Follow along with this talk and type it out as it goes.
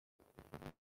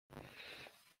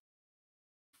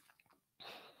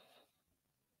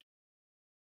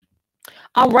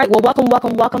All right. Well,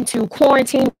 welcome to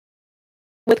Quarantine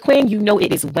with Quinn. You know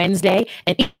it is Wednesday,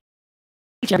 and each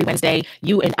every Wednesday,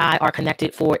 you and I are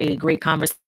connected for a great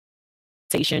conversation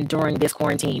during this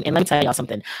quarantine. And let me tell y'all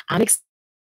something. I'm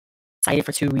excited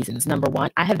for two reasons. Number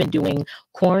one, I have been doing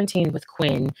Quarantine with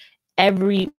Quinn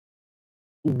every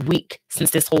week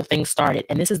since this whole thing started,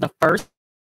 and this is the first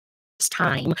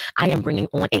time I am bringing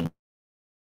on a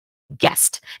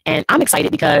guest, and I'm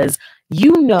excited because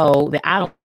you know that I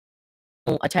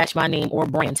don't attach my name or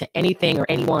brand to anything or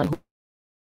anyone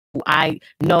who I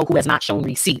know who has not shown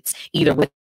receipts, either with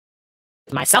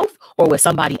myself or with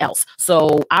somebody else.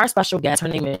 So our special guest, her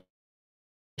name is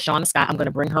Shanna Scott. I'm going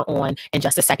to bring her on in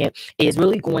just a second. Is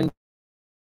really going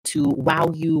to wow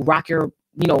you, rock your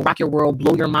world,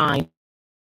 blow your mind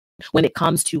when it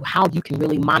comes to how you can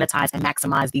really monetize and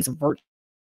maximize these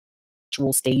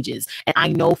virtual stages. And I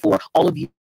know for all of you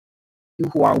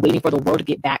who are waiting for the world to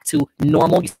get back to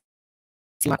normal, you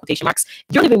see my quotation marks,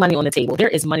 you're leaving money on the table. There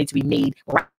is money to be made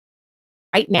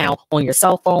right now on your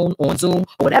cell phone, on Zoom,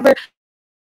 or whatever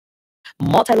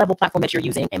multi-level platform that you're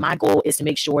using. And my goal is to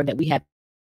make sure that we have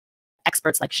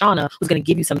experts like Shauna, who's going to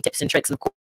give you some tips and tricks. And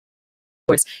of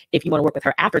course, if you want to work with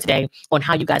her after today on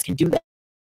how you guys can do that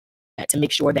to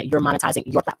make sure that you're monetizing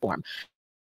your platform.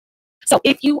 So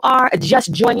if you are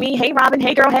just joining me, hey, Robin,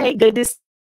 hey, girl, hey, good to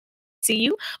see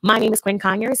you. My name is Quinn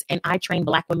Conyers, and I train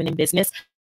Black women in business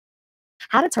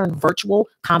how to turn virtual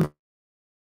conversations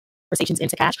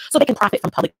into cash so they can profit from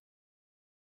public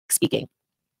speaking.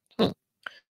 Okay,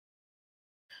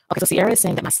 so Sierra is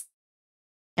saying that my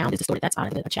sound is distorted. That's odd. I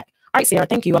did a check. All right, Sierra,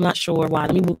 thank you. I'm not sure why.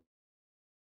 Let me move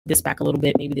this back a little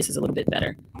bit. Maybe this is a little bit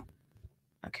better.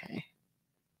 Okay.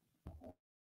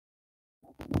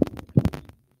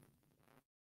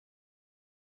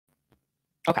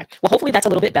 Okay. Well, hopefully that's a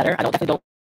little bit better. I definitely don't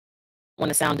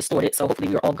want to sound distorted, so hopefully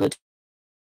we're all good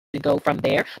to go from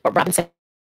there. But Robin says,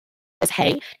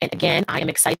 hey, and again, I am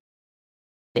excited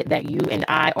that you and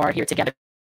I are here together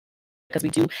because we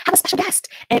do have a special guest.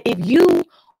 And if you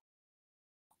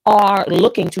are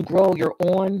looking to grow your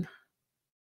own,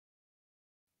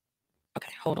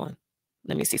 okay, hold on.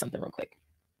 Let me see something real quick.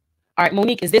 All right,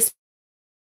 Monique, is this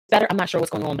better? I'm not sure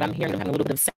what's going on, but I'm hearing I'm having a little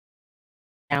bit of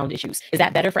sound issues. Is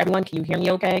that better for everyone? Can you hear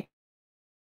me okay?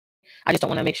 I just don't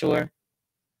want to make sure.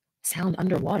 Sound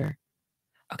underwater.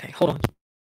 Okay, hold on.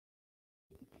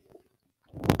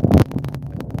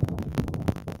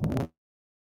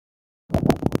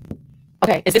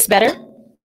 Okay, is this better?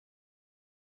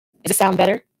 Does it sound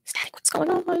better? Static, what's going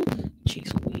on?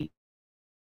 Jeez,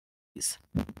 please.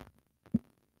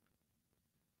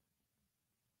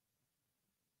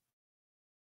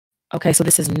 Okay, so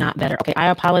this is not better. Okay, I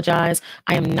apologize.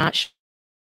 I am not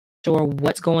sure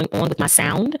what's going on with my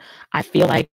sound. I feel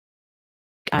like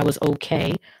I was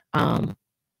okay.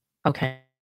 Okay,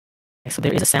 so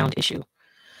there is a sound issue.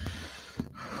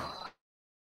 Look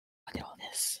at all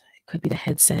this. It could be the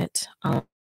headset. Okay,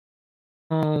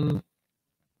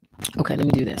 let me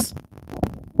do this.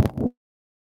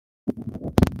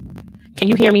 Can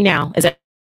you hear me now? Is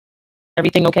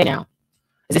everything okay now?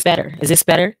 Is this better? Is this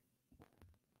better?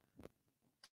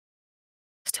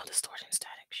 Still distortion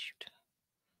static. Shoot.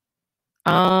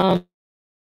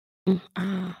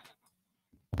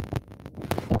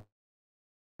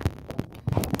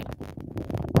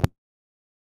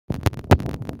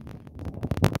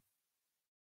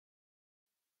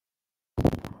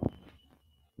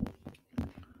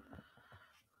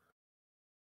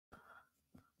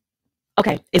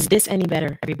 Okay, is this any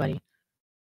better, everybody?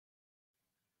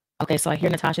 Okay, so I hear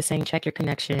Natasha saying, check your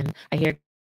connection. I hear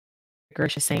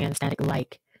Gersha saying static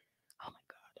like. Oh my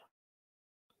God.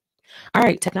 All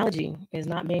right, technology is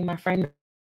not being my friend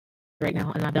right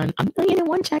now. And I've done a million and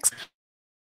one checks.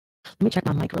 Let me check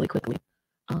my mic really quickly.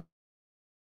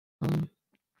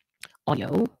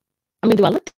 Audio. I mean, do I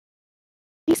look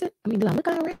decent? I mean, do I look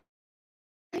all right?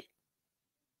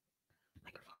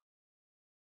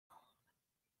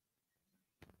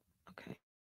 Okay.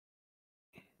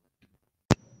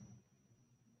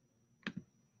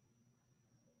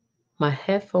 My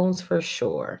headphones for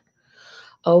sure.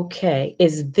 Okay,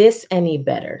 is this any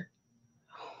better?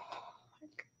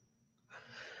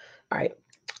 All right.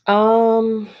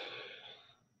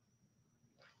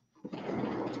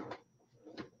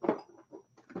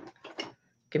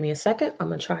 Give me a second. I'm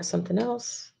gonna try something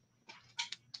else.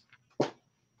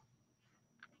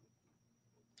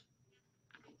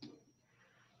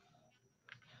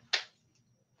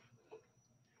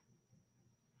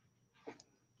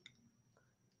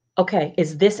 Okay,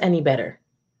 is this any better?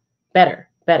 Better.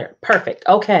 Perfect.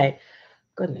 Okay.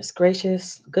 Goodness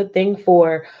gracious. Good thing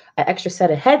for an extra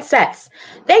set of headsets.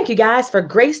 Thank you guys for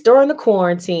grace during the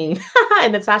quarantine.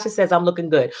 And Natasha says I'm looking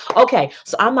good. Okay,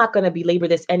 so I'm not going to belabor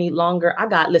this any longer.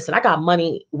 Listen, I got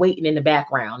money waiting in the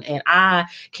background and I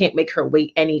can't make her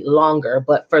wait any longer.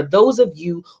 But for those of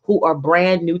you who are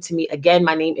brand new to me, again,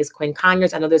 my name is Quinn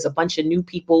Conyers. I know there's a bunch of new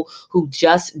people who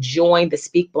just joined the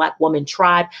Speak Black Woman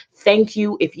tribe. Thank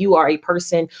you. If you are a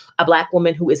person, a Black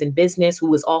woman who is in business,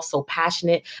 who is also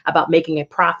passionate about making a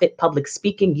profit, public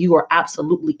speaking, you are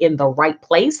absolutely in the right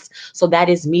place. So that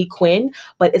is me, Quinn.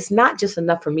 But it's not just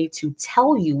enough for me to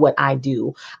tell you what I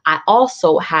do. I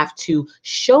also have to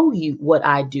show you what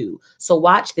I do. So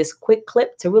watch this quick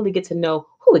clip to really get to know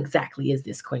who exactly is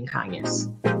this Quinn Conyers.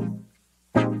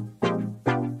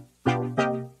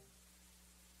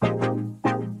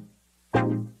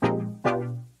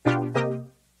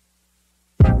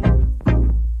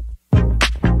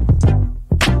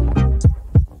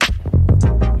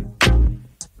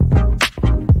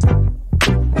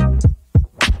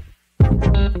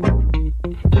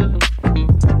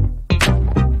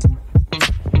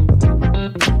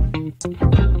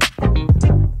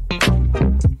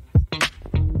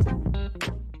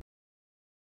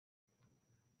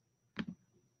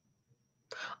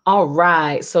 All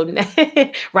right. So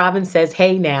Robin says,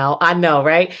 hey now. I know,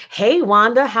 right? Hey,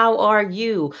 Wanda, how are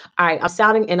you? All right. I'm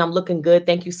sounding and I'm looking good.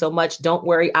 Thank you so much. Don't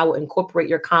worry. I will incorporate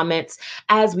your comments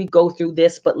as we go through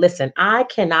this. But listen, I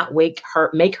cannot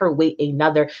make her wait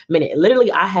another minute.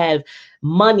 Literally, I have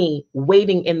money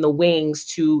waiting in the wings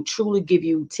to truly give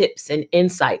you tips and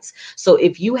insights. So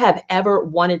if you have ever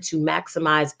wanted to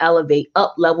maximize, elevate,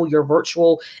 up level your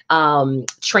virtual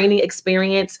training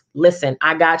experience, listen,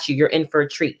 I got you. You're in for a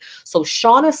treat. So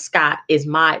Shanna Scott is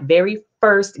my very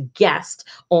first guest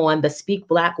on the Speak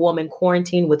Black Woman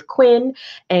Quarantine with Quinn.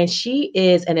 And she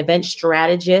is an event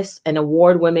strategist, an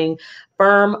award-winning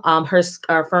firm.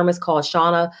 Her firm is called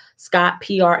Shanna Scott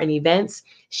PR and Events.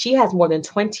 She has more than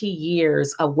 20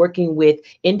 years of working with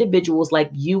individuals like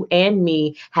you and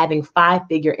me, having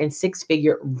 5-figure and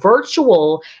 6-figure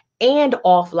virtual and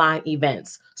offline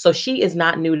events. So she is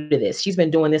not new to this. She's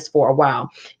been doing this for a while.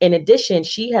 In addition,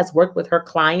 she has worked with her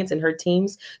clients and her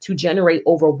teams to generate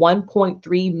over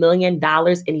 $1.3 million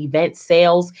in event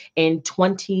sales in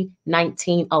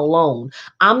 2019 alone.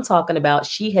 I'm talking about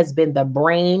she has been the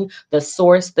brain, the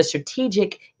source, the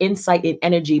strategic insight and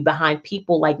energy behind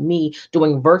people like me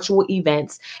doing virtual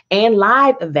events and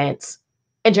live events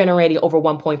and generating over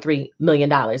 $1.3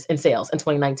 million in sales in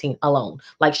 2019 alone.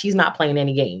 Like, she's not playing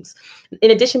any games.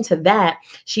 In addition to that,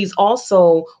 she's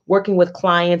also working with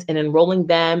clients and enrolling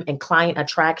them in client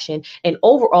attraction and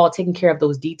overall taking care of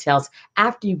those details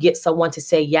after you get someone to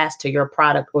say yes to your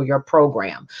product or your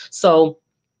program. So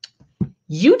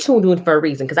you tuned in for a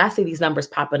reason, because I see these numbers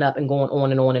popping up and going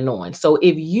on and on and on. So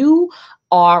if you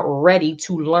are ready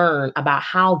to learn about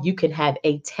how you can have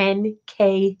a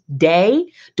 10K day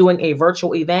doing a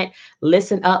virtual event,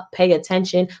 listen up, pay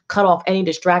attention, cut off any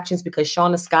distractions, because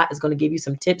Shanna Scott is going to give you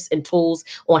some tips and tools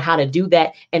on how to do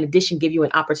that. In addition, give you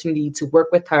an opportunity to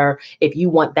work with her if you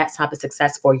want that type of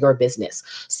success for your business.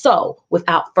 So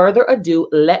without further ado,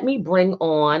 let me bring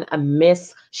on a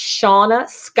Miss Shanna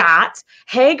Scott.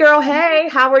 Hey girl, hey,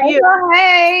 how are you?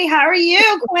 Hey, how are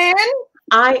you, Quinn?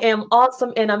 I am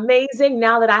awesome and amazing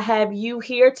now that I have you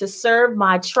here to serve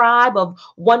my tribe of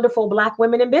wonderful Black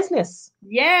women in business.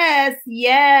 Yes,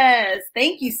 yes.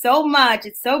 Thank you so much.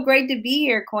 It's so great to be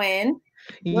here, Quinn.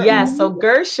 Yes, so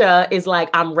Gersha is like,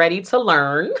 I'm ready to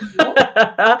learn.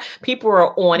 People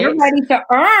are on You're it. ready to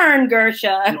earn,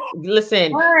 Gersha.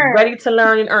 Listen, ready to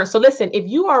learn and earn. So listen, if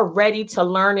you are ready to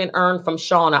learn and earn from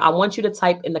Shanna, I want you to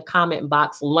type in the comment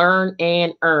box, learn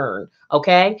and earn.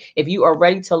 Okay. If you are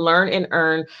ready to learn and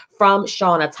earn from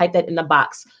Shanna, type that in the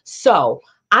box. So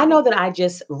I know that I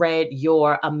just read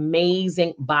your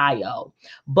amazing bio,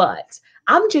 but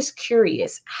I'm just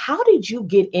curious, how did you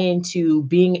get into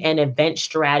being an event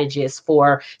strategist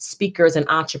for speakers and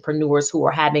entrepreneurs who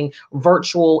are having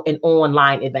virtual and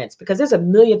online events? Because there's a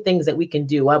million things that we can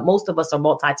do. Most of us are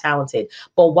multi-talented,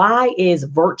 but why is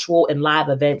virtual and live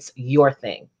events your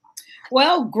thing?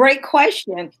 Well, great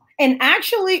question. And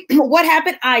actually, what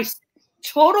happened,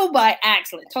 totally by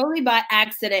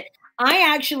accident,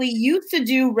 I actually used to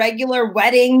do regular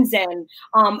weddings and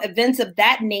events of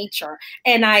that nature.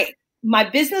 And my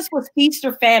business was feast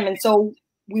or famine. So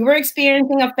we were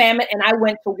experiencing a famine and I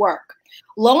went to work.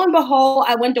 Lo and behold,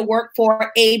 I went to work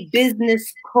for a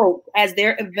business coach as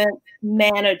their event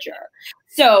manager.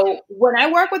 So when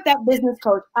I worked with that business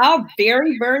coach, our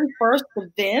very, very first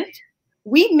event,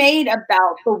 we made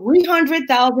about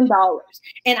 $300,000.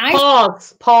 And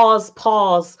Pause.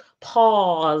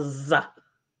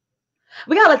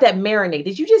 We gotta let that marinate.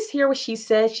 Did you just hear what she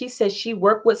said? She said she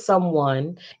worked with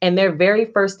someone and their very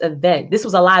first event. This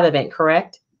was a live event,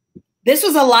 correct? This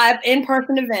was a live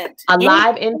in-person event A in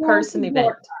live in-person event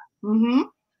Georgia. Mm-hmm.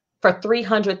 for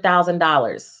 $300,000.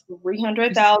 I'm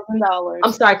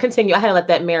 $300,000. sorry, continue. I had to let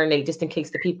that marinate just in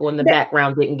case the people in the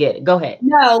background didn't get it. Go ahead.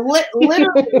 No,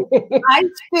 literally, I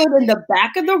stood in the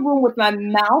back of the room with my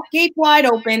mouth gaped wide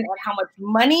open at how much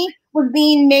money was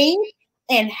being made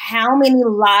and how many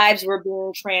lives were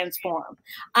being transformed.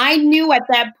 I knew at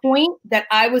that point that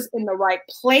I was in the right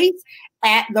place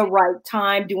at the right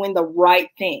time, doing the right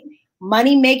thing.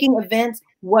 Money making events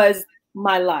was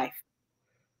my life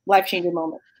changing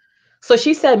moment. So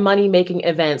she said money making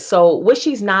events. So what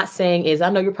she's not saying is, I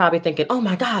know you're probably thinking, oh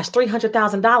my gosh,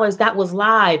 $300,000, that was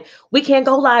live. We can't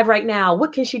go live right now.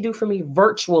 What can she do for me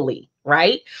virtually?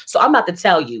 Right. So I'm about to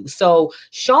tell you. So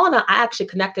Shauna, I actually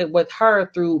connected with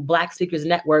her through Black Speakers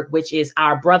Network, which is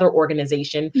our brother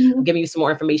organization. I'm giving you some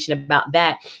more information about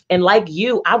that. And like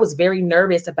you, I was very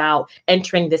nervous about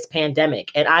entering this pandemic.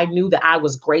 And I knew that I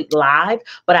was great live,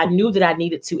 but I knew that I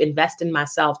needed to invest in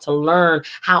myself to learn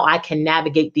how I can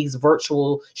navigate these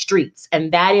virtual streets.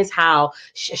 And that is how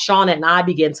Shauna and I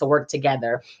began to work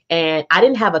together. And I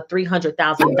didn't have a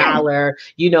 $300,000,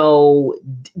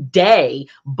 day,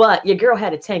 but your girl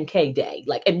had a 10K day,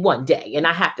 like in one day. And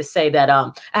I have to say that I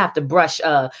have to brush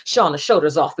Shauna's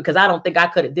shoulders off because I don't think I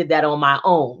could have did that on my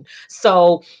own.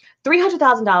 So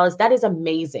 $300,000, that is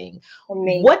amazing.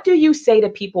 What do you say to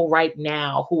people right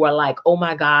now who are like, oh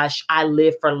my gosh, I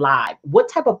live for live? What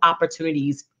type of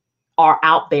opportunities are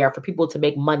out there for people to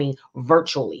make money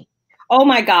virtually? Oh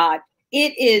my God,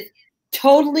 it is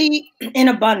totally in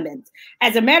abundance.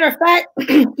 As a matter of fact,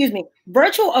 excuse me,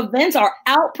 virtual events are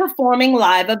outperforming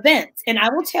live events. And I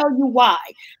will tell you why.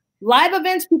 Live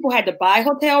events, people had to buy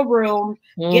hotel rooms,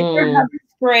 get their husband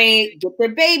straight, get their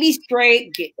baby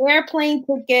straight, get airplane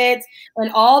tickets, and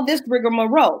all this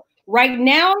rigmarole. Right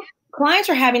now, clients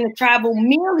are having to travel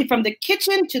merely from the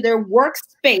kitchen to their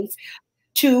workspace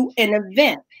to an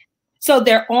event. So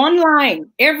they're online.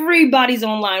 Everybody's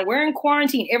online. We're in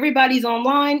quarantine. Everybody's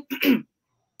online.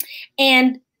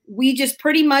 And we just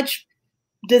pretty much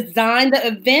designed the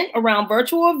event around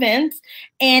virtual events,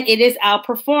 and it is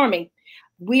outperforming.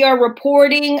 We are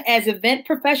reporting as event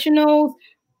professionals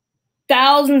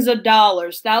thousands of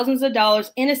dollars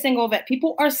in a single event.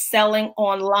 People are selling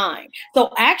online.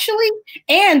 So actually,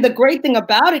 and the great thing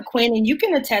about it, Quinn, and you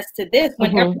can attest to this,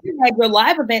 whenever you had your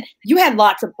live event, you had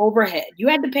lots of overhead. You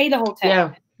had to pay the hotel.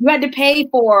 Yeah. You had to pay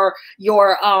for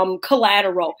your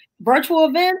collateral. Virtual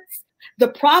events, the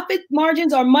profit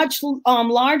margins are much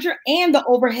larger and the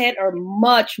overhead are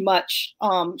much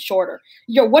shorter.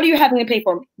 What are you having to pay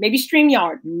for? Maybe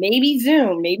StreamYard, maybe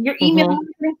Zoom, maybe your email,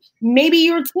 maybe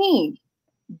your team.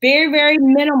 Very, very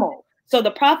minimal. So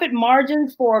the profit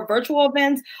margins for virtual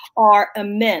events are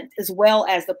immense, as well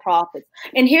as the profits.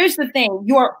 And here's the thing,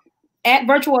 you're at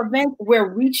virtual events, we're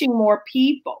reaching more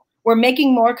people. We're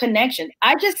making more connections.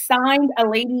 I just signed a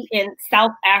lady in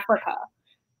South Africa.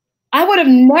 I would have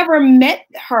never met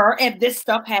her if this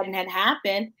stuff hadn't had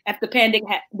happened, if the pandemic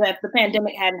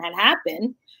hadn't had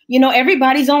happened.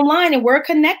 Everybody's online and we're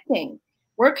connecting.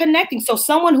 We're connecting. So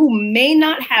someone who may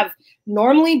not have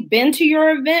normally been to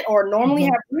your event or normally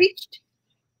have reached,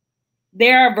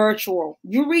 they're virtual.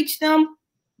 You reach them,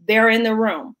 they're in the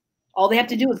room. All they have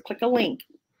to do is click a link.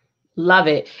 Love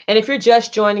it. And if you're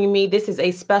just joining me, this is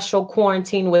a special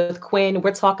Quarantine with Quinn.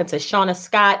 We're talking to Shanna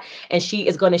Scott, and she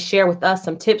is going to share with us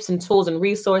some tips and tools and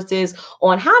resources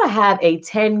on how to have a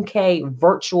 10K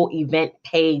virtual event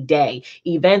payday.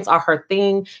 Events are her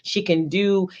thing. She can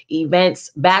do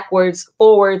events backwards,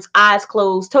 forwards, eyes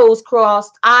closed, toes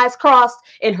crossed, eyes crossed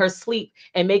in her sleep,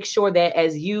 and make sure that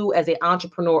as you as an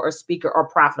entrepreneur or speaker are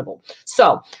profitable.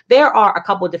 So there are a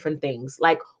couple of different things,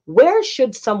 like where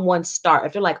should someone start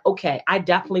if they're like, okay, I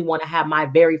definitely want to have my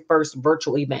very first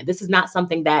virtual event. This is not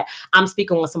something that I'm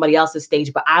speaking on somebody else's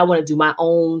stage, but I want to do my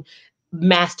own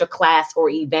master class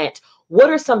or event. What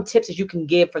are some tips that you can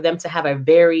give for them to have a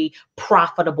very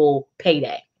profitable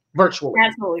payday virtually?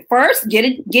 Absolutely. First,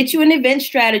 get you an event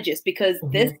strategist, because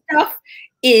this stuff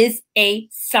is a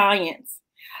science.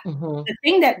 The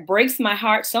thing that breaks my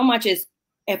heart so much is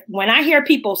when I hear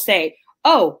people say,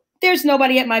 oh, there's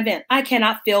nobody at my event, I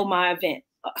cannot fill my event.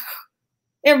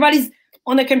 Everybody's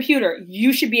on the computer.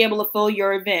 You should be able to fill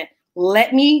your event.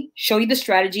 Let me show you the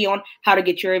strategy on how to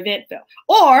get your event filled.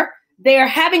 Or they're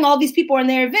having all these people in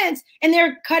their events and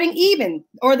they're cutting even,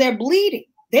 or they're bleeding.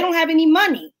 They don't have any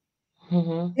money.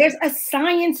 There's a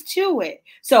science to it.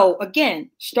 So again,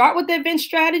 start with the event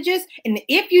strategist. And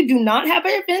if you do not have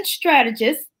an event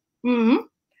strategist,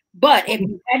 But if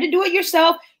you had to do it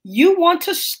yourself, you want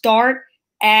to start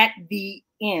at the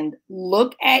end.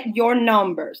 Look at your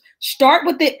numbers. Start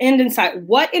with the end in sight.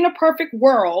 What in a perfect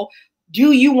world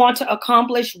do you want to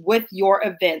accomplish with your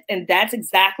event? And that's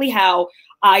exactly how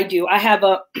I do. I have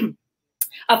a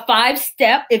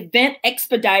 5-step event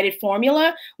expedited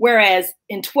formula, whereas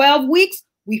in 12 weeks,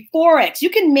 we 4X. You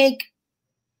can make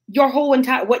your whole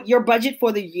entire, what your budget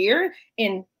for the year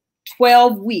in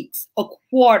 12 weeks, a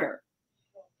quarter,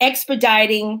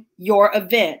 expediting your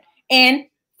event. And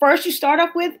first you start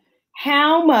off with,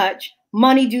 how much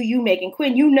money do you make? And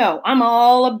Quinn, you know, I'm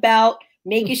all about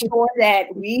making sure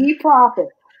that we profit.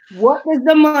 What does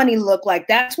the money look like?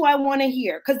 That's what I want to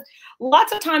hear. Because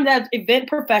lots of times as event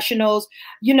professionals,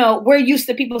 you know, we're used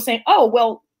to people saying, oh,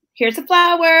 well, here's the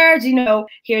flowers, you know,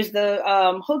 here's the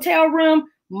hotel room.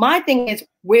 My thing is,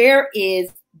 where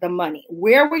is the money?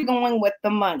 Where are we going with the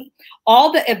money?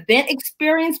 All the event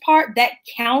experience part, that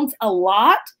counts a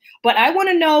lot, but I want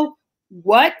to know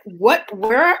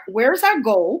where's our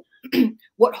goal?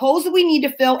 What holes do we need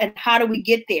to fill, and how do we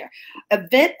get there?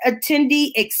 Event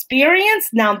attendee experience.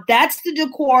 Now that's the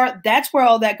decor. That's where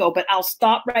all that go. But I'll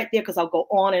stop right there because I'll go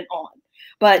on and on.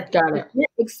 But the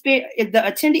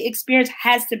attendee experience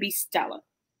has to be stellar.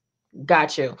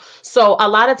 Got you. So a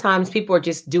lot of times people are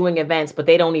just doing events, but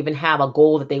they don't even have a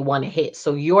goal that they want to hit.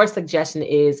 So your suggestion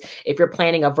is, if you're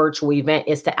planning a virtual event,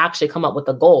 is to actually come up with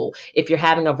a goal. If you're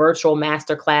having a virtual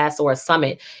masterclass or a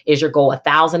summit, is your goal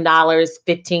 $1,000,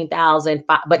 $15,000,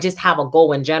 but just have a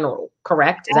goal in general,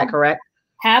 correct? Is that correct?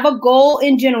 Have a goal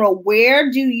in general.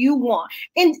 Where do you want?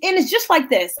 And it's just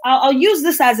like this. I'll use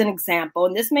this as an example.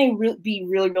 And this may be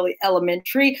really, really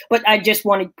elementary, but I just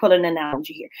want to put an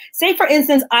analogy here. Say, for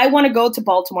instance, I want to go to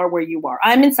Baltimore where you are.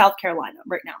 I'm in South Carolina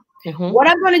right now. Mm-hmm. What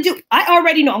I'm going to do, I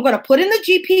already know. I'm going to put in the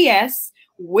GPS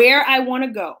where I want to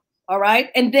go. All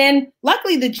right. And then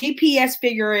luckily the GPS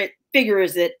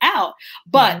figures it out.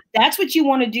 But that's what you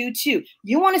want to do too.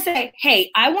 You want to say, hey,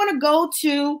 I want to go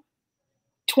to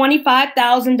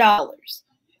 $25,000.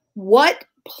 What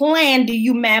plan do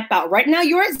you map out? Right now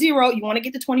you're at 0. You want to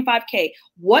get to 25K.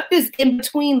 What does in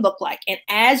between look like? And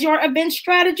as your event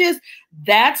strategist,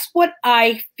 that's what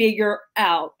I figure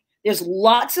out. There's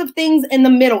lots of things in the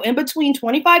middle, in between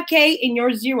 25K and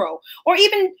your 0, or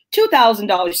even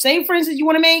 $2,000. Say, for instance, you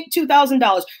want to make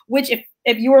 $2,000, which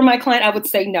if you were my client, I would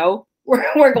say no.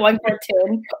 We're going for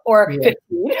 10 or 15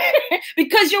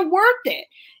 because you're worth it.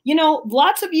 You know,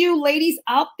 lots of you ladies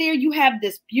out there, you have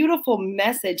this beautiful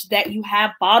message that you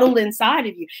have bottled inside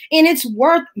of you, and it's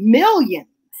worth millions.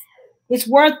 It's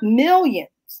worth millions.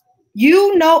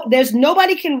 You know, there's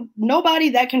nobody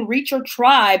that can reach your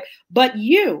tribe but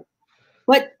you.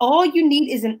 But all you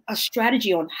need is a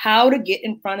strategy on how to get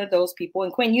in front of those people.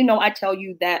 And Quinn, you know, I tell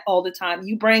you that all the time.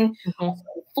 You bring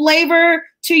flavor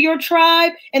to your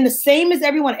tribe, and the same as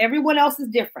everyone. Everyone else is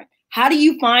different. How do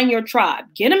you find your tribe?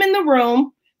 Get them in the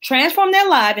room, transform their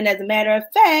life, and as a matter of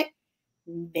fact,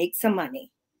 make some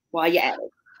money while you're at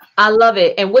it. I love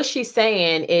it. And what she's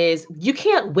saying is, you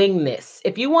can't wing this.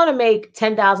 If you want to make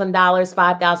 $10,000,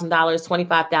 $5,000,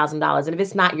 $25,000, and if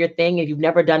it's not your thing, if you've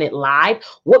never done it live,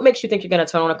 what makes you think you're going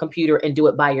to turn on a computer and do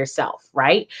it by yourself,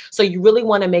 right? So you really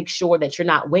want to make sure that you're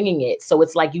not winging it. So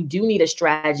it's like you do need a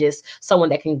strategist, someone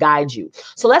that can guide you.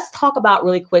 So let's talk about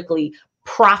really quickly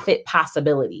profit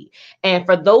possibility. And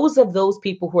for those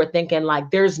people who are thinking like,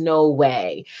 there's no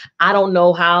way, I don't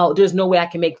know how, there's no way I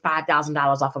can make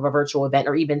 $5,000 off of a virtual event,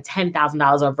 or even $10,000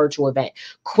 on a virtual event.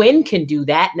 Quinn can do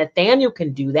that. Nathaniel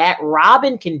can do that.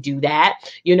 Robin can do that.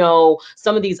 You know,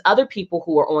 some of these other people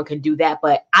who are on can do that,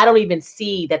 but I don't even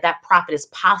see that profit is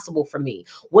possible for me.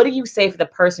 What do you say for the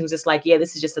person who's just like, yeah,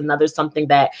 this is just another something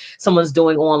that someone's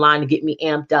doing online to get me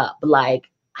amped up? Like,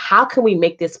 how can we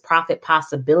make this profit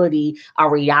possibility a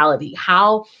reality?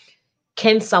 How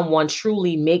can someone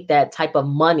truly make that type of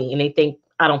money and they think,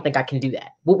 I don't think I can do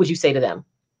that? What would you say to them?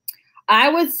 I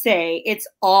would say it's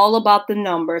all about the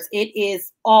numbers. It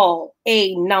is all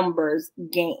a numbers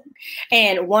game.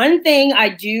 And one thing I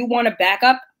do want to back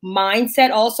up,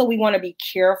 mindset also, we want to be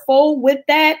careful with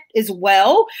that as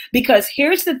well, because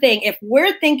here's the thing. If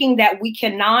we're thinking that we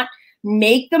cannot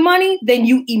make the money, then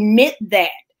you emit that.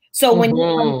 So when it's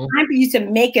time for you to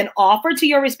make an offer to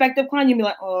your respective client, you'll be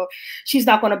like, oh, she's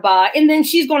not going to buy. And then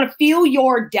she's going to feel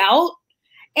your doubt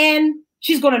and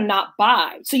she's going to not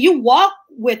buy. So you walk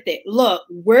with it. Look,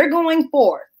 we're going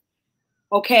forth.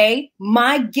 Okay.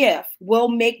 My gift will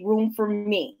make room for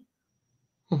me.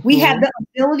 We have the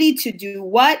ability to do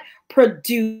what?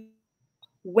 Produce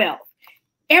wealth.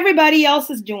 Everybody else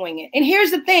is doing it. And here's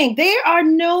the thing, they are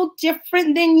no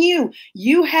different than you.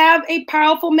 You have a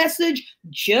powerful message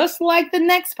just like the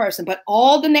next person, but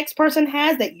all the next person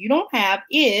has that you don't have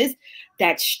is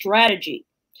that strategy.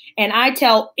 And I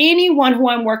tell anyone who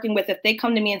I'm working with, if they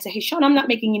come to me and say, hey, Sean, I'm not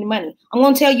making any money, I'm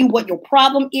going to tell you what your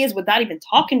problem is without even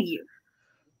talking to you.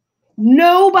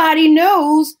 Nobody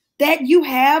knows that you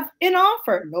have an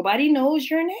offer. Nobody knows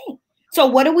your name. So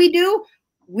what do?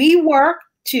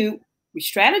 We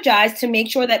strategize to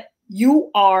make sure that you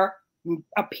are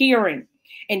appearing.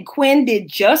 And Quinn did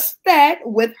just that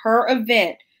with her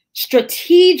event.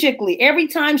 Strategically, every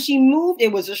time she moved,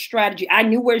 it was a strategy. I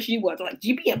knew where she was. Like,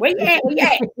 GPS, where you at? Where you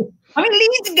at? How many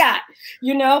leads you got?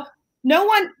 You know, no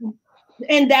one,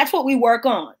 and that's what we work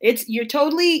on.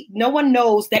 No one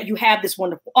knows that you have this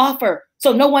wonderful offer,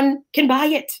 so no one can buy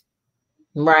it.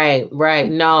 Right.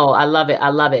 No, I love it. I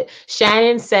love it.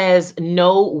 Shannon says,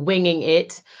 no winging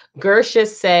it. Gersha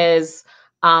says,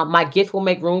 my gift will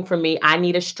make room for me. I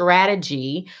need a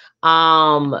strategy.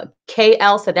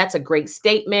 KL said, that's a great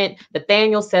statement.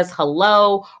 Nathaniel says,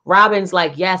 hello. Robin's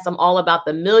like, yes, I'm all about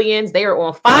the millions. They are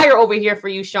on fire over here for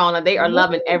you, Shauna. They are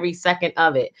loving every second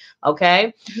of it.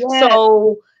 Okay. Yes.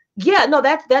 So yeah, no,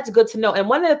 that's good to know. And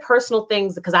one of the personal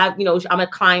things, because I'm a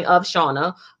client of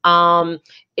Shauna,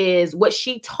 is what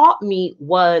she taught me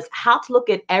was how to look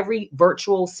at every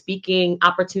virtual speaking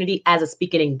opportunity as a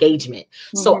speaking engagement.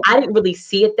 So I didn't really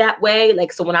see it that way.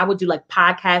 Like, so when I would do like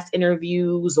podcast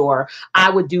interviews, or I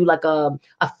would do like a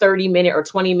 30-minute or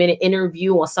 20-minute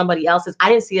interview on somebody else's, I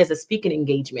didn't see it as a speaking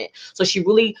engagement. So she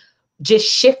really just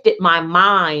shifted my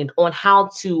mind on how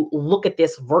to look at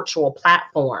this virtual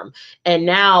platform. And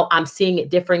now I'm seeing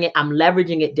it different. I'm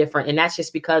leveraging it different. And that's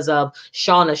just because of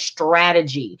Shauna's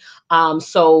strategy.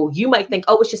 So you might think,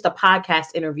 oh, it's just a podcast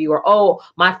interview, or, oh,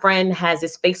 my friend has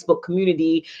this Facebook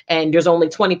community and there's only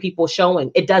 20 people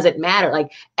showing. It doesn't matter.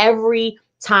 Like, every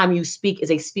time you speak is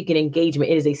a speaking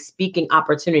engagement. It is a speaking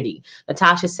opportunity.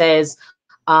 Natasha says,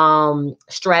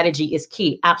 strategy is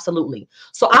key. Absolutely.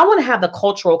 So I want to have the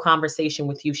cultural conversation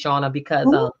with you, Shauna,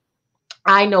 because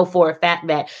I know for a fact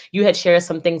that you had shared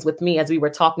some things with me as we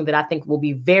were talking that I think will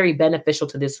be very beneficial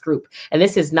to this group. And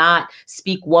this is not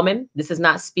speak woman. This is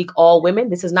not speak all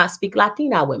women. This is not speak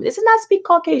Latina women. This is not speak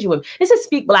Caucasian women. This is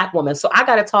speak Black women. So I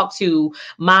got to talk to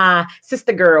my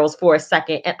sister girls for a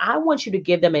second. And I want you to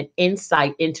give them an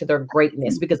insight into their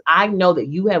greatness, because I know that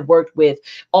you have worked with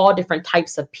all different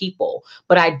types of people.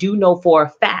 But I do know for a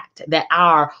fact that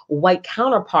our white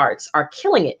counterparts are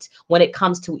killing it when it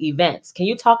comes to events. Can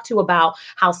you talk to about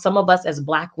how some of us as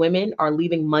Black women are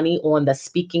leaving money on the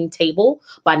speaking table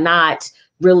by not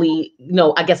really,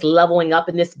 I guess, leveling up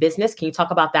in this business? Can you talk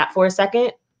about that for a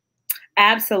second?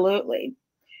 Absolutely.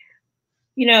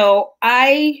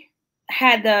 I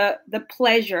had the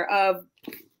pleasure of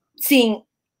seeing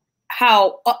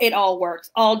how it all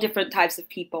works, all different types of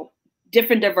people,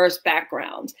 different diverse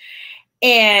backgrounds.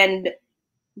 And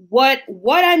what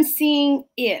I'm seeing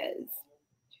is,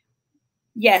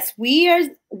 yes, we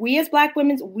as Black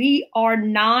women, we are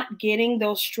not getting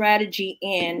those strategy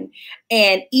in.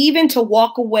 And even to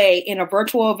walk away in a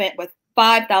virtual event with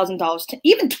 $5,000 to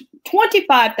even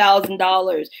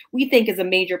 $25,000, we think is a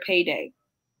major payday.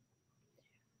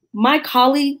 My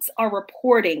colleagues are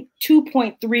reporting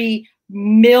 $2.3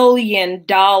 million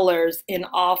in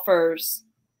offers.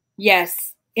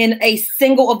 Yes, in a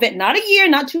single event, not a year,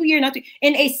 not 2 years,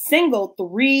 in a single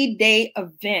 3-day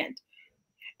event.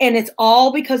 And it's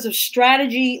all because of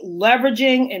strategy,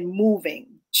 leveraging, and moving.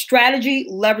 Strategy,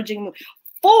 leveraging,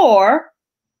 for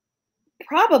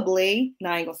probably,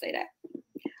 no, I ain't gonna say that.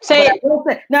 Say it.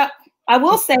 I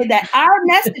will say that our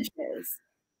messages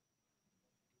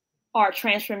are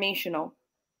transformational.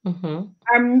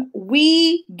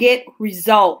 We get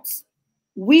results.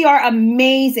 We are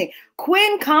amazing.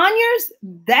 Quinn Conyers,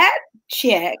 that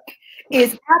chick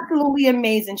is absolutely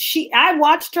amazing. I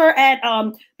watched her at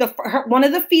one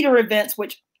of the feeder events,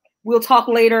 which we'll talk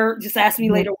later. Just ask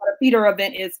me later what a feeder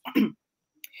event is.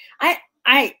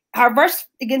 Our verse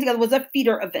again together was a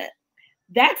feeder event.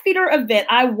 That feeder event,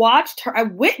 I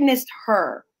witnessed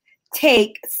her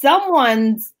take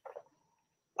someone's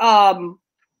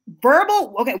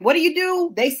verbal, okay, what do you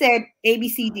do? They said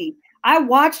ABCD. I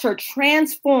watched her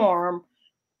transform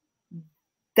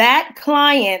that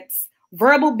client's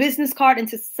verbal business card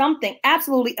into something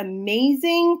absolutely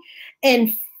amazing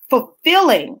and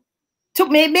fulfilling. It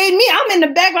made me, I'm in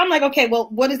the background, I'm like, okay, well,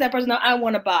 what is that person I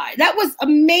want to buy? That was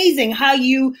amazing how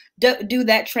you do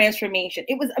that transformation.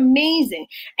 It was amazing.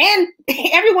 And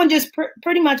everyone just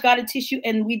pretty much got a tissue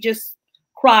and we just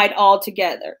cried all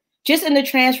together, just in the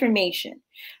transformation.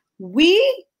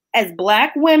 We as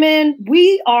Black women,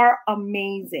 we are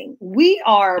amazing. We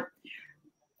are,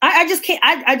 I just can't,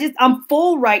 I'm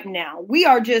full right now. We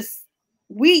are just,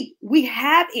 we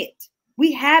have it.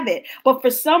 We have it. But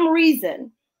for some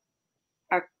reason,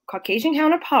 our Caucasian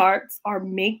counterparts are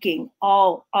making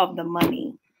all of the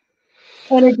money.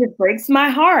 And it just breaks my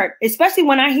heart, especially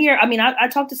when I hear, I mean, I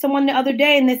talked to someone the other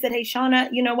day and they said, hey, Shanna,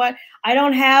 you know what? I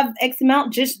don't have X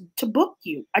amount just to book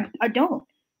you. I don't.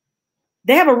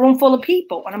 They have a room full of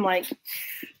people. And I'm like,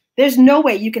 there's no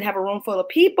way you can have a room full of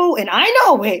people. And I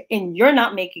know it, and you're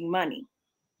not making money.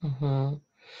 Mm-hmm.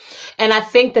 And I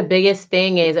think the biggest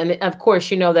thing is, and of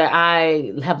course, you know that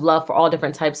I have love for all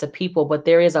different types of people, but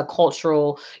there is a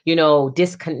cultural, you know,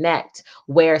 disconnect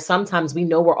where sometimes we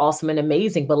know we're awesome and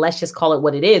amazing, but let's just call it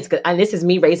what it is. And this is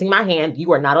me raising my hand.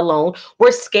 You are not alone.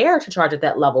 We're scared to charge at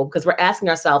that level because we're asking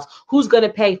ourselves, who's going to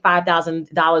pay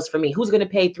 $5,000 for me? Who's going to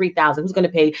pay $3,000? Who's going to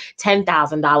pay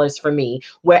 $10,000 for me?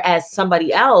 Whereas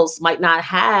somebody else might not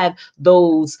have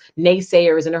those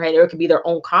naysayers in their head, or it could be their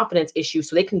own confidence issue.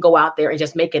 So they can go out there and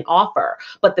just make an offer.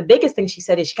 But the biggest thing she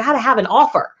said is you got to have an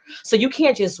offer. So you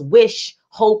can't just wish,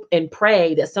 hope, and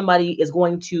pray that somebody is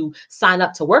going to sign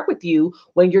up to work with you.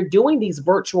 When you're doing these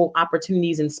virtual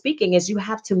opportunities and speaking, is you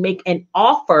have to make an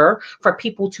offer for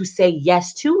people to say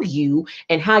yes to you.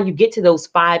 And how you get to those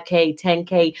 5K,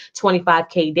 10K,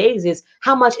 25K days is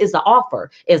how much is the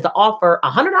offer? Is the offer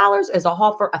 $100? Is the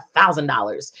offer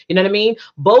 $1,000? You know what I mean?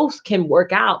 Both can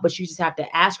work out, but you just have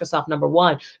to ask yourself, number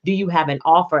one, do you have an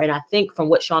offer? And I think from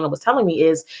what Shanna was telling me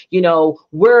is, you know,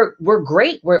 we're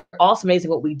great. We're also amazing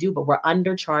what we do, but we're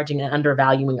undercharging and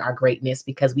undervaluing our greatness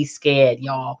because we scared,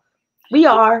 y'all. We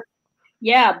are.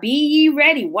 Yeah, be ye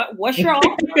ready. What's your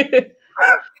offer?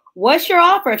 What's your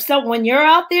offer? When you're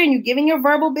out there and you're giving your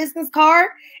verbal business card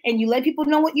and you let people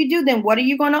know what you do, then what are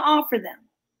you going to offer them?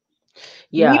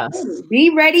 Yes.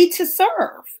 Be ready to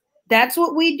serve. That's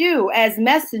what we do as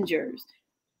messengers.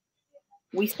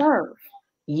 We serve.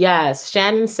 Yes.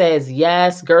 Shannon says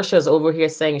yes. Gersha's over here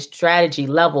saying strategy,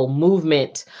 level,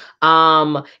 movement.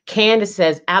 Candace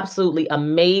says absolutely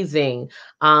amazing.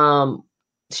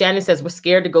 Shannon says we're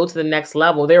scared to go to the next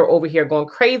level. They're over here going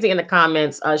crazy in the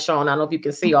comments, Sean. I don't know if you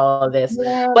can see all of this,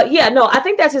 but yeah, no, I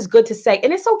think that's just good to say,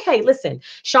 and it's okay. Listen,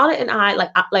 Shauna and I,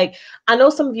 I know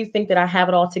some of you think that I have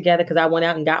it all together because I went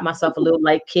out and got myself a little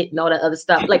light kit and all that other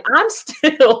stuff. Like I'm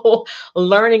still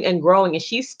learning and growing, and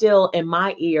she's still in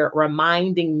my ear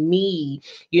reminding me,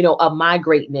 you know, of my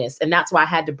greatness, and that's why I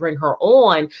had to bring her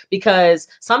on, because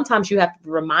sometimes you have to be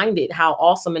reminded how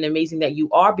awesome and amazing that you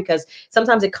are, because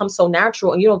sometimes it comes so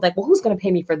natural. And you don't think, well, who's going to pay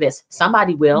me for this?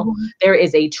 Somebody will. Mm-hmm. There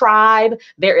is a tribe.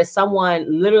 There is someone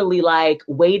literally like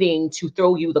waiting to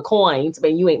throw you the coins,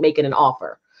 but you ain't making an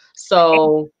offer.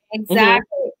 So exactly.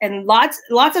 Mm-hmm. And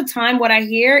lots of time what I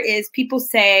hear is people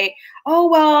say, oh,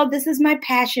 well, this is my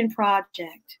passion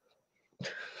project.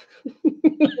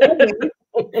 Yes,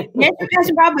 your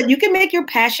passion project, but you can make your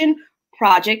passion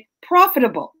project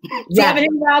profitable. Yes. Do you have any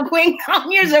wild queen?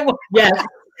 Here's a yes.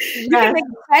 You can make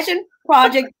a passion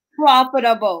project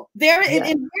profitable.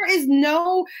 There's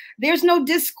no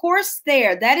discourse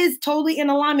there. That is totally in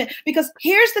alignment. Because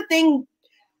here's the thing.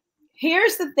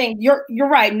 You're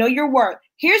right. Know your worth.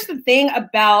 Here's the thing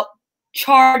about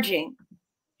charging.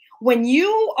 When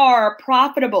you are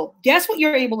profitable, guess what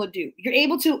you're able to do? You're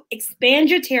able to expand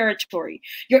your territory.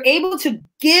 You're able to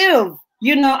give,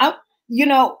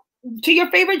 to your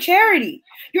favorite charity.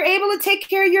 You're able to take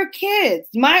care of your kids.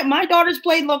 My daughters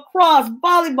played lacrosse,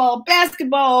 volleyball,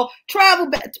 basketball, 3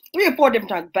 or 4 different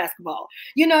types of basketball.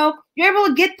 You know, you're able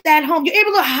to get that home. You're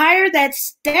able to hire that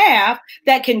staff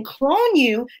that can clone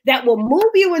you, that will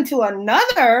move you into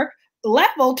another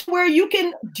level to where you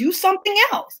can do something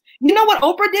else. You know what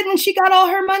Oprah did when she got all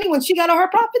her money, when she got all her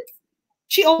profits?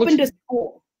 She opened a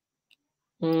school.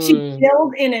 She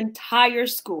built an entire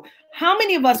school. How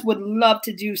many of us would love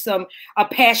to do a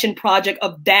passion project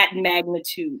of that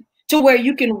magnitude to where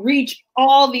you can reach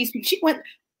all these people? She went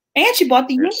and she bought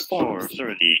the uniforms.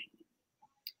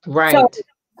 Right.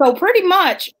 So pretty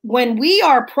much when we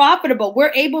are profitable,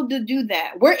 we're able to do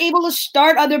that. We're able to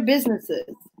start other businesses.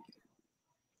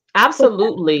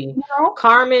 Absolutely. You know?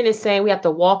 Carmen is saying we have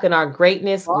to walk in our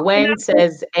greatness. Gwen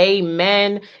says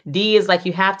amen. D is like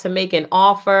you have to make an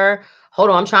offer. Hold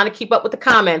on, I'm trying to keep up with the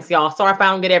comments, y'all. Sorry if I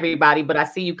don't get everybody, but I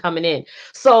see you coming in.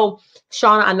 So,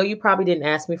 Shauna, I know you probably didn't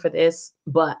ask me for this,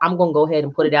 but I'm going to go ahead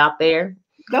and put it out there.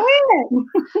 Go ahead.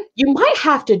 You might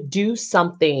have to do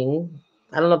something.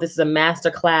 I don't know if this is a master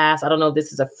class. I don't know if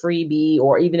this is a freebie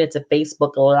or even it's a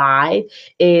Facebook Live,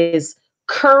 is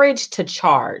courage to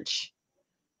charge.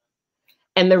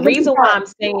 And the reason why I'm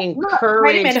saying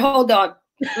courage. Wait a minute, hold on.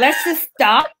 let's just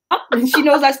stop. And she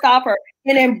knows I stop her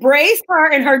and embrace her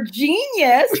and her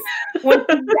genius when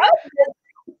she does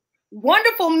this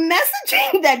wonderful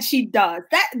messaging that she does.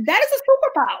 That is a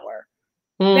superpower.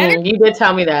 That is, You did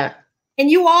tell me that. and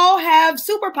you all have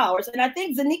superpowers. And I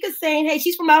think Zanika's saying, hey,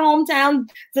 she's from my hometown.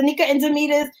 Zanika and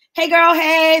Zamita's, hey girl,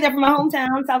 hey, they're from my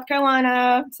hometown, South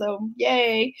Carolina. So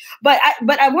yay. But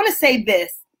I want to say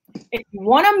this. If you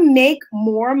want to make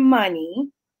more money,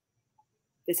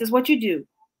 this is what you do.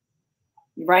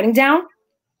 You're writing down,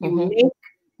 you make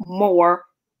more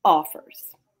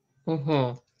offers.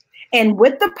 And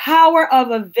with the power of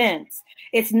events,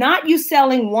 it's not you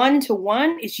selling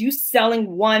one-to-one, it's you selling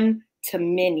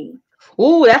one-to-many.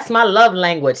 Ooh, that's my love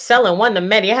language. Selling one to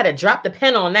many. I had to drop the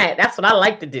pen on that. That's what I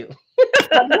like to do.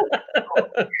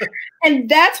 And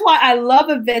that's why I love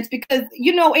events, because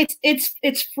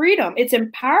it's freedom. It's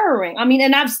empowering. I mean,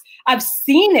 and I've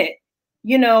seen it,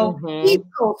 East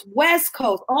Coast, West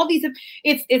Coast, all these.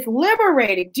 It's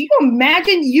liberating. Do you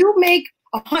imagine you make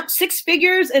 6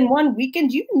 figures in one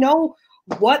weekend? Do you know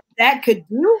what that could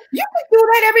do? You could do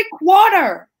that every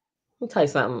quarter. I'll tell you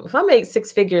something. If I make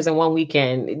 6 figures in one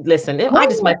weekend, listen, I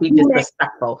just might be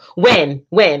disrespectful. When?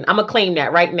 I'm gonna claim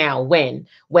that right now. When?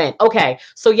 Okay.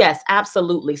 So yes,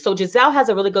 absolutely. So Giselle has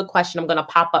a really good question. I'm gonna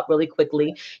pop up really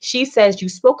quickly. She says, you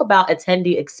spoke about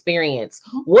attendee experience.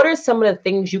 What are some of the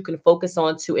things you can focus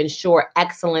on to ensure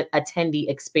excellent attendee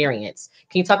experience?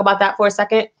 Can you talk about that for a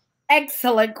second?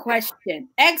 Excellent question.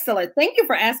 Excellent. Thank you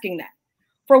for asking that.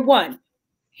 For one,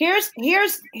 here's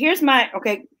my,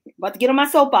 okay, about to get on my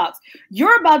soapbox.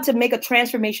 You're about to make a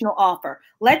transformational offer.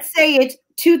 Let's say it's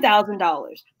 $2,000,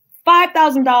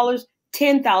 $5,000,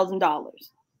 $10,000.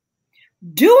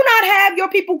 Do not have your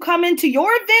people come into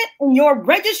your event and your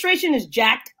registration is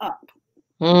jacked up.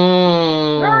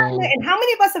 And how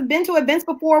many of us have been to events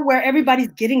before where everybody's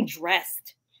getting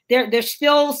dressed? They're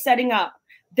still setting up.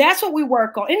 That's what we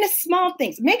work on. And the small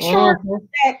things. Make sure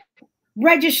that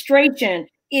registration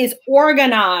is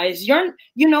organized. And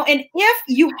if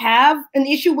you have an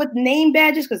issue with name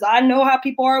badges, because I know how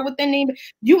people are with their name,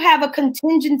 you have a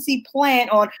contingency plan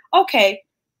on, okay,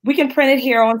 we can print it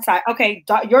here on site. Okay,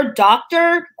 your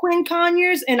Dr. Quinn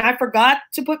Conyers, and I forgot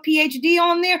to put PhD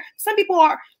on there. Some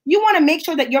people you want to make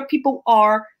sure that your people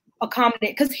are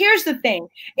accommodated. Because here's the thing,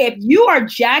 if you are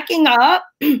jacking up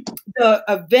the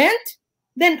event,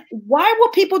 then why will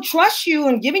people trust you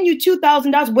and giving you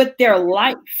 $2,000 with their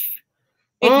life?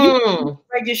 If you keep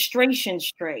registration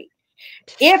straight.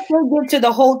 If they get to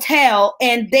the hotel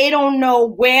and they don't know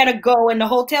where to go and the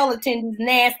hotel attendant's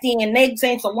nasty and they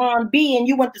say salon B and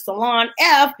you went to salon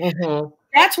F,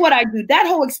 that's what I do. That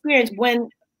whole experience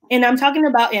and I'm talking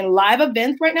about in live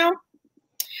events right now,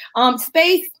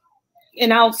 space,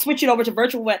 and I'll switch it over to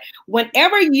virtual.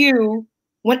 Whenever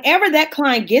that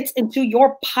client gets into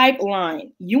your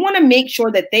pipeline, you want to make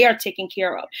sure that they are taken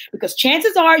care of, because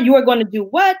chances are you are going to do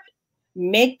what?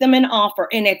 Make them an offer.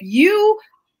 And if you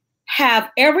have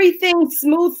everything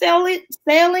smooth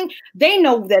sailing, they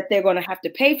know that they're going to have to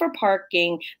pay for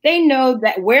parking. They know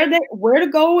that where to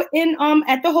go in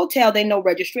at the hotel. They know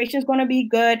registration is going to be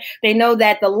good. They know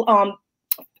that the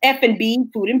F&B,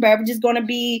 food and beverage, is going to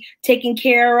be taken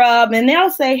care of. And they'll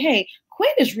say, hey,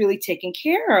 Quinn is really taking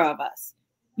care of us.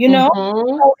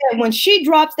 So, and when she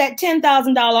drops that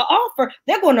 $10,000 offer,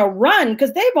 they're going to run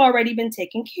because they've already been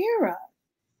taken care of.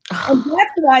 And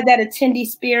that's why that attendee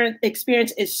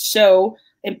experience is so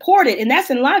important. And that's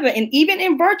in live, and even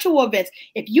in virtual events.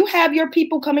 If you have your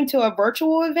people coming to a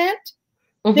virtual event,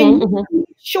 then you make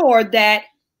sure that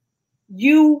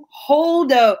you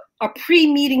hold a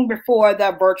pre-meeting before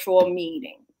the virtual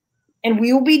meeting. And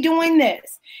we will be doing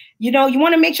this. You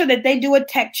want to make sure that they do a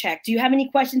tech check. Do you have any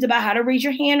questions about how to raise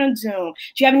your hand on Zoom?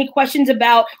 Do you have any questions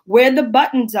about where the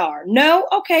buttons are? No?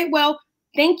 Okay, well,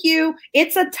 thank you.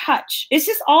 It's a touch. It's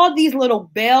just all these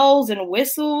little bells and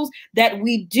whistles that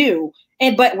we do,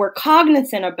 but we're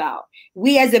cognizant about.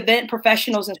 We as event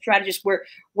professionals and strategists,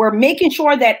 we're making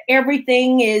sure that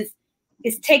everything is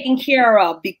taken care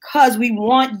of, because we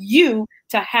want you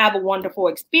to have a wonderful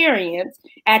experience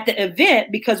at the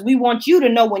event, because we want you to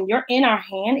know when you're in our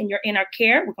hand and you're in our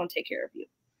care, we're going to take care of you.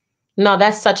 No,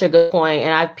 that's such a good point.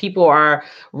 And people are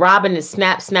robbing and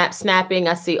snapping.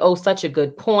 I see, such a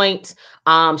good point.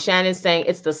 Shannon's saying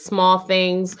it's the small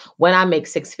things. When I make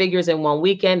six figures in one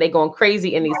weekend, they going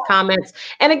crazy in these comments.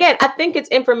 And again, I think it's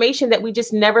information that we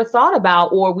just never thought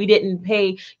about, or we didn't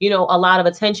pay, a lot of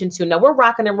attention to. Now we're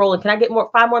rocking and rolling. Can I get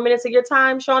 5 more minutes of your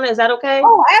time, Shauna? Is that okay?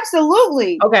 Oh,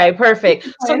 absolutely. Okay, perfect.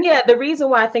 So yeah, the reason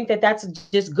why I think that that's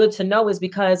just good to know is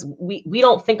because we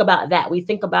don't think about that. We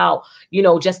think about,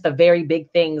 just the very big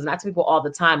things. And I tell people all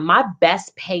the time, my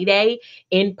best payday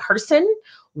in person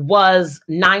was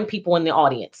 9 people in the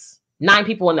audience. 9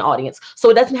 people in the audience. So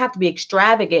it doesn't have to be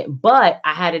extravagant, but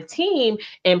I had a team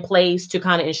in place to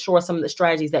kind of ensure some of the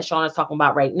strategies that Sean is talking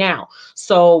about right now.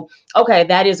 So, okay,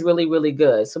 that is really, really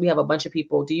good. So we have a bunch of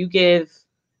people.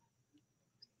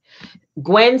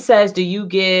 Gwen says, do you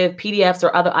give PDFs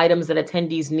or other items that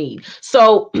attendees need?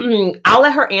 So I'll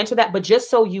let her answer that. But just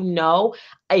so you know,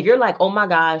 if you're like, oh my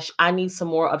gosh, I need some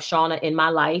more of Shauna in my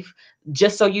life,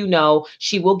 just so you know,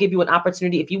 she will give you an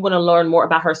opportunity. If you want to learn more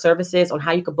about her services on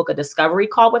how you could book a discovery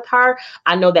call with her,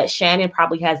 I know that Shannon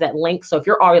probably has that link. So if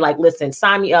you're already like, listen,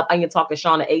 sign me up, I can talk to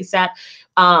Shauna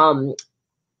ASAP.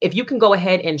 If you can go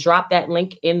ahead and drop that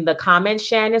link in the comments,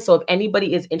 Shannon. So if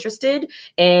anybody is interested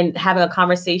in having a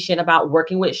conversation about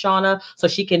working with Shauna, so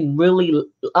she can really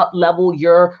up level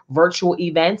your virtual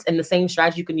events, and the same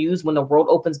strategy you can use when the world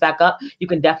opens back up, you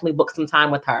can definitely book some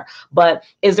time with her. But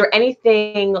is there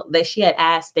anything that she had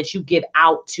asked that you give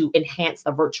out to enhance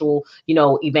the virtual,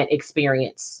 event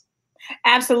experience?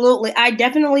 Absolutely. I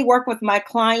definitely work with my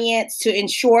clients to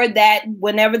ensure that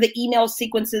whenever the email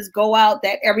sequences go out,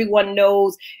 that everyone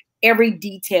knows every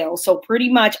detail. So pretty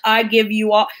much I give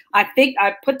you all, I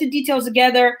put the details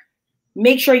together,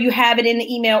 make sure you have it in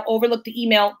the email, overlook the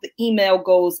email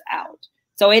goes out.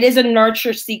 So it is a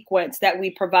nurture sequence that we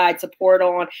provide support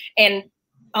on. And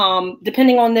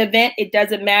depending on the event, it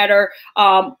doesn't matter.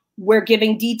 We're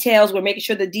giving details. We're making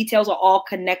sure the details are all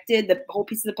connected, the whole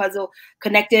piece of the puzzle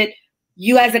connected.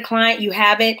 You as a client, you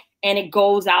have it, and it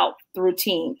goes out through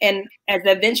team. And as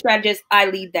the event strategist, I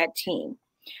lead that team.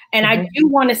 And I do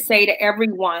want to say to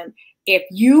everyone, if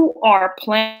you are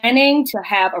planning to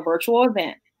have a virtual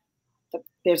event,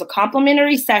 there's a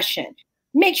complimentary session.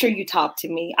 Make sure you talk to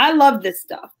me. I love this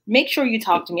stuff. Make sure you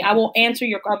talk to me. I'll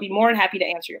be more than happy to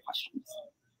answer your questions.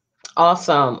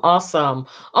 Awesome. Awesome.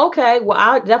 Okay. Well,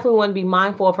 I definitely want to be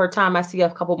mindful of her time. I see a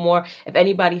couple more. If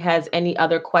anybody has any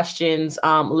other questions,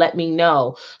 let me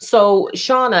know. So,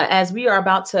 Shauna, as we are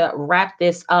about to wrap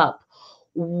this up,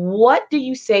 what do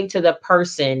you say to the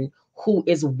person who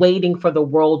is waiting for the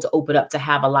world to open up to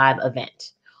have a live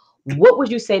event? What would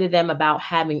you say to them about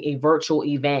having a virtual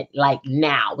event like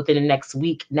now, within the next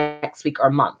week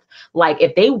or month? Like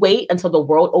if they wait until the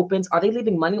world opens, are they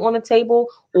leaving money on the table,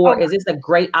 or is this a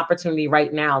great opportunity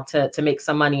right now to make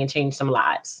some money and change some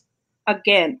lives?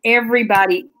 Again,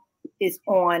 everybody is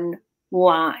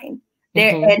online.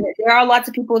 And there are lots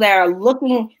of people that are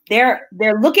looking, they're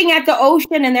looking at the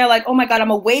ocean and they're like, oh my God, I'm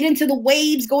gonna wait until the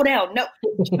waves go down. No,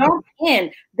 jump in.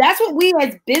 That's what we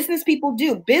as business people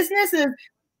do. Business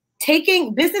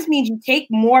means you take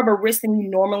more of a risk than you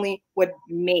normally would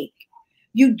make.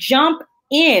 You jump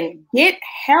in, get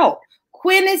help.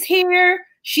 Quinn is here.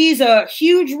 She's a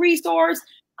huge resource.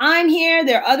 I'm here.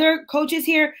 There are other coaches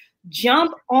here.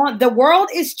 Jump on. The world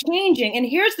is changing. And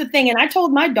here's the thing, and I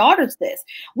told my daughters this.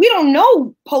 We don't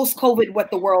know post-COVID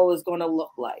what the world is going to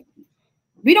look like.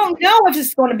 We don't know if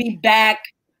it's going to be back,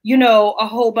 a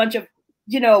whole bunch of,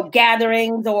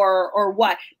 gatherings or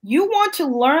what. You want to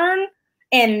learn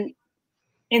and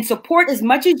support as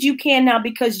much as you can now,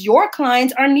 because your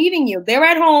clients are needing you. They're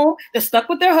at home. They're stuck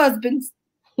with their husbands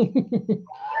and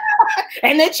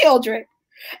their children.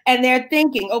 And they're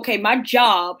thinking, okay, my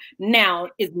job now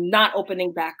is not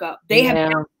opening back up.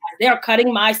 They're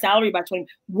cutting my salary by 20.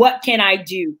 What can I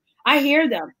do? I hear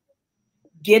them.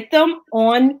 Get them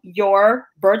on your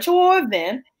virtual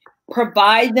event.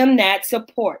 Provide them that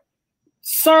support.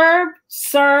 Serve,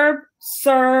 serve,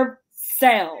 serve,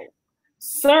 sell.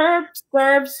 Serve,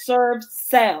 serve, serve,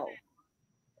 sell.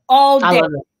 All day. I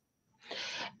love it.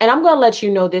 And I'm going to let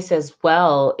you know this as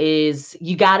well, is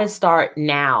you got to start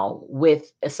now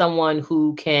with someone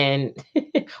who can.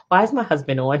 Why is my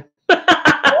husband on?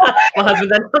 My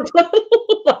husband's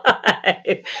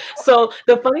live. So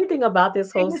the funny thing about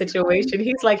this whole situation,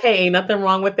 he's like, hey, ain't nothing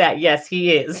wrong with that. Yes,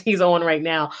 he is. He's on right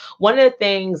now. One of the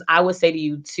things I would say to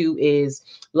you too is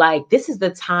like, this is the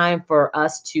time for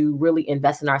us to really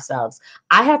invest in ourselves.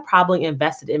 I have probably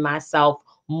invested in myself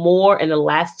more in the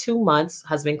last 2 months.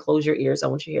 Husband, close your ears. I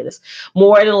want you to hear this.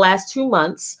 More in the last 2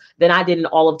 months than I did in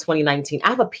all of 2019. I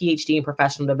have a PhD in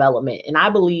professional development. And I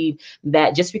believe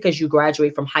that just because you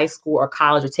graduate from high school or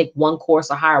college or take one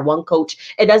course or hire one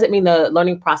coach, it doesn't mean the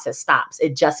learning process stops.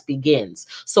 It just begins.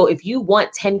 So if you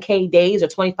want 10K days or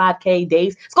 25K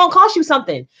days, it's going to cost you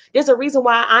something. There's a reason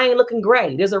why I ain't looking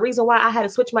gray. There's a reason why I had to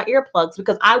switch my earplugs,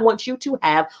 because I want you to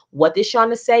have, what did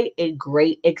Shanna say? A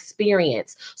great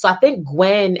experience. So I think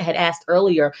Gwen had asked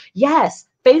earlier, yes,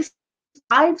 Facebook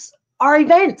Lives are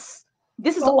events.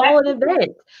 This is all an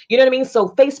event. You know what I mean? So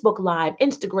Facebook Live,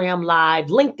 Instagram Live,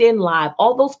 LinkedIn Live,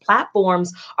 all those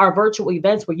platforms are virtual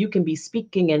events where you can be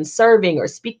speaking and serving, or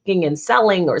speaking and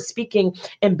selling, or speaking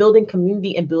and building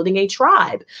community and building a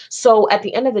tribe. So at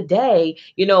the end of the day,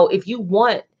 you know, if you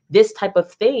want this type of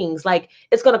things, like,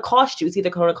 it's going to cost you. It's either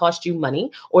going to cost you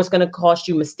money, or it's going to cost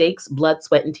you mistakes, blood,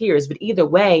 sweat, and tears. But either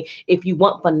way, if you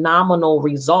want phenomenal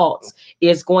results,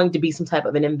 is going to be some type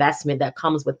of an investment that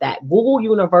comes with that. Google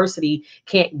University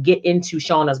can't get into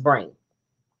Shauna's brain.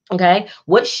 Okay.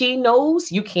 What she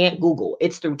knows, you can't Google.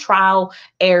 It's through trial,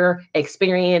 error,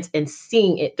 experience, and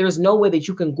seeing it. There's no way that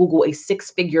you can Google a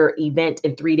 6-figure event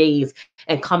in 3 days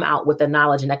and come out with the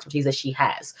knowledge and expertise that she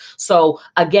has. So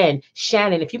again,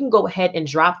 Shannon, if you can go ahead and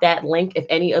drop that link, if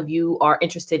any of you are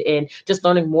interested in just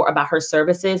learning more about her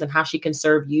services and how she can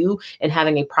serve you and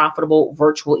having a profitable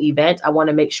virtual event, I want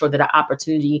to make sure that that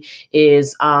opportunity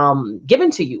is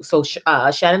given to you. So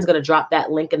Shannon's going to drop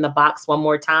that link in the box one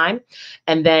more time.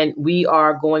 And then we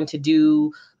are going to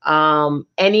do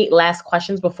any last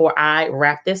questions before I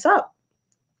wrap this up.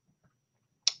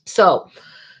 So,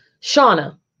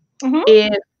 Shanna,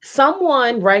 if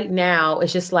someone right now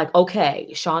is just like,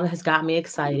 okay, Shanna has got me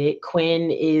excited.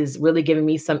 Quinn is really giving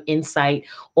me some insight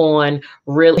on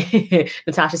really,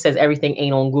 Natasha says everything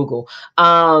ain't on Google.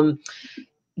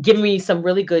 Giving me some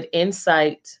really good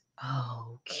insight.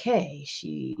 Okay,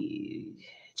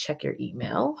 check your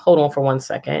email. Hold on for 1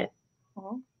 second.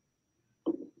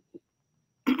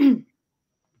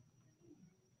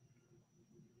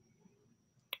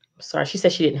 Sorry, she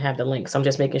said she didn't have the link, so I'm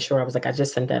just making sure. I was like, I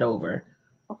just sent that over.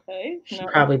 Okay. She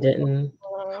probably didn't.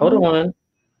 Hold on.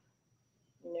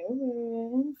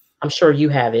 No. I'm sure you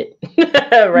have it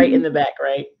right in the back,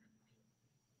 right?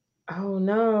 Oh,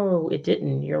 no, it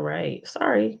didn't. You're right.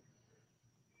 Sorry.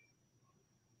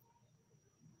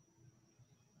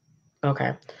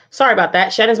 Okay. Sorry about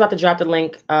that. Shannon's about to drop the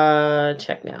link.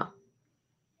 Check now.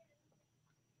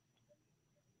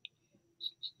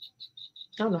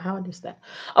 I don't know how I missed that.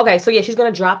 Okay, so yeah, she's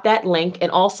going to drop that link. And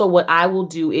also what I will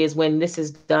do is, when this is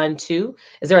done too,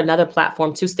 is there another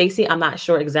platform too, Stacy? I'm not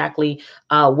sure exactly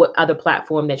what other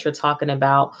platform that you're talking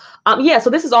about. Yeah,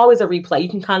 so this is always a replay. You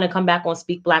can kind of come back on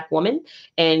Speak Black Woman,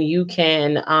 and you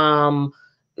can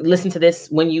listen to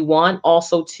this when you want.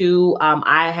 Also too,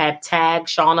 I have tagged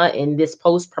Shanna in this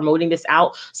post promoting this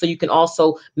out, so you can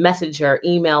also message her,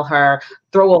 email her,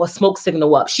 throw a smoke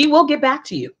signal up. She will get back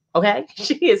to you. Okay.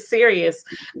 She is serious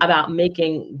about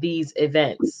making these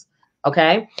events.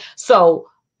 Okay. So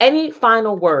any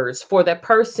final words for the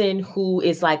person who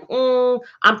is like,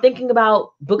 I'm thinking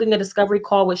about booking a discovery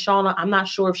call with Shanna. I'm not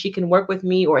sure if she can work with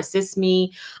me or assist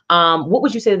me. What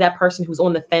would you say to that person who's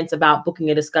on the fence about booking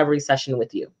a discovery session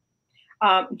with you?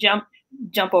 Jump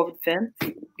over the fence,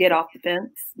 get off the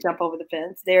fence, jump over the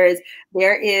fence. There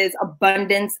is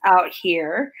abundance out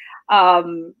here.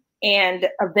 And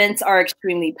events are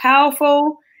extremely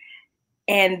powerful,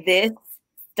 and this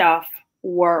stuff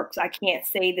works. I can't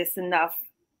say this enough.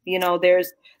 You know, there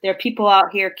are people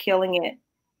out here killing it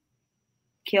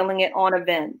on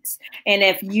events. And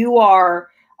if you are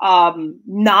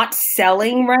not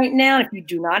selling right now, if you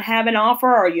do not have an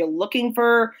offer, or you're looking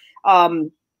for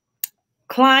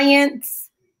clients,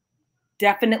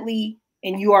 definitely,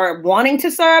 and you are wanting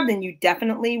to serve, then you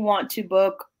definitely want to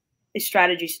book a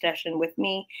strategy session with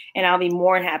me, and I'll be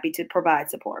more than happy to provide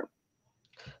support.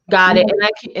 Got it.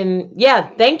 And yeah,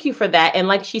 thank you for that. And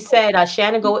like she said,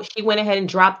 Shannon, she went ahead and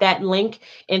dropped that link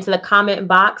into the comment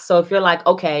box. So if you're like,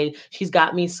 okay, she's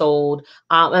got me sold.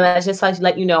 And that's just like to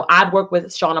let you know, I'd work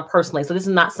with Shanna personally. So this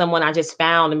is not someone I just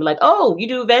found and be like, oh, you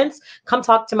do events? Come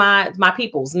talk to my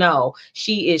peoples. No,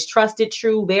 she is trusted,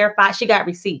 true, verified. She got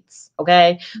receipts.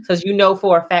 Okay. Because you know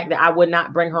for a fact that I would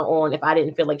not bring her on if I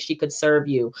didn't feel like she could serve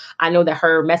you. I know that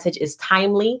her message is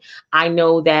timely. I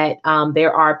know that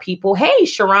there are people, hey,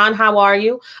 Sharon, how are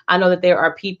you? I know that there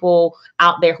are people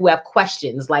out there who have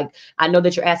questions. Like, I know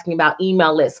that you're asking about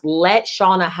email lists. Let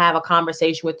Shauna have a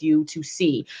conversation with you to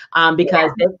see,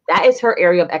 because that is her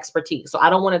area of expertise. So I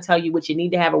don't want to tell you what you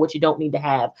need to have or what you don't need to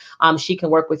have. She can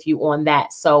work with you on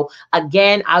that. So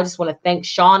again, I just want to thank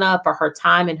Shauna for her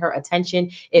time and her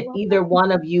attention. If either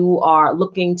one of you are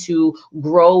looking to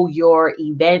grow your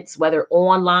events, whether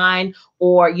online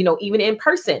or, you know, even in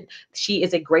person, she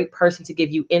is a great person to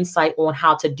give you insight on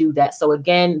how to do that. So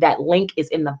again, that link is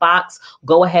in the box.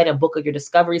 Go ahead and book your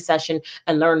discovery session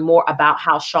and learn more about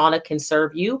how Shauna can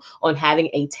serve you on having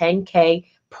a 10K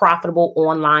profitable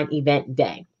online event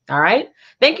day. All right.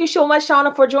 Thank you so much,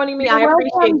 Shauna, for joining me. You're I welcome.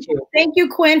 appreciate you. Thank you,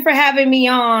 Quinn, for having me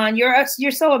on.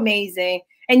 You're so amazing.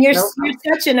 And you're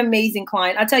such an amazing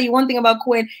client. I'll tell you one thing about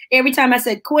Quinn. Every time I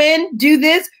said, Quinn, do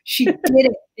this, she did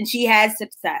it. And she had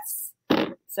success.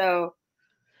 So,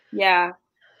 yeah.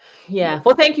 Yeah.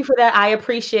 Well, thank you for that. I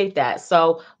appreciate that.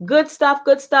 So good stuff.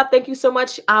 Good stuff. Thank you so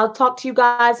much. I'll talk to you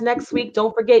guys next week.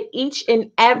 Don't forget, each and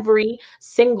every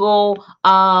single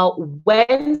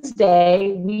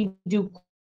Wednesday, we do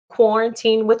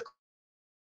quarantine with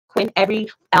Quinn every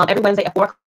Wednesday at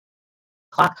 4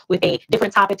 o'clock with a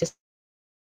different topic to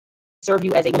serve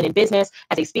you as a woman in business,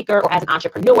 as a speaker, or as an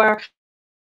entrepreneur.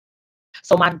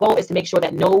 So my goal is to make sure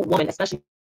that no woman, especially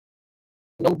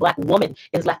no Black woman,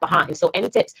 is left behind. And so any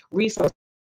tips, resources,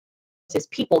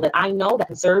 people that I know that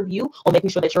can serve you on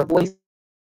making sure that your voice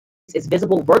is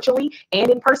visible virtually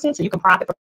and in person so you can profit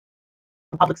from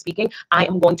public speaking, I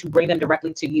am going to bring them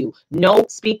directly to you. No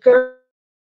speaker,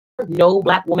 no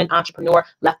Black woman entrepreneur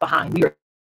left behind. We are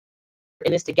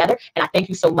in this together. And I thank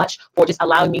you so much for just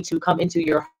allowing me to come into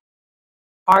your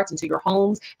hearts, into your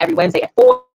homes every Wednesday at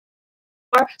 4.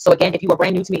 So again, if you are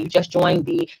brand new to me, you just joined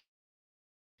the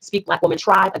Speak Black Woman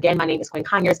Tribe. Again, my name is Quinn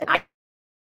Conyers, and I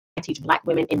teach Black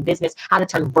women in business how to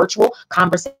turn virtual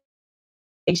conversations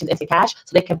into cash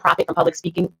so they can profit from public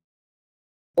speaking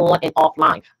on and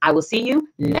offline. I will see you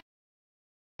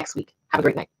next week. Have a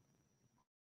great night.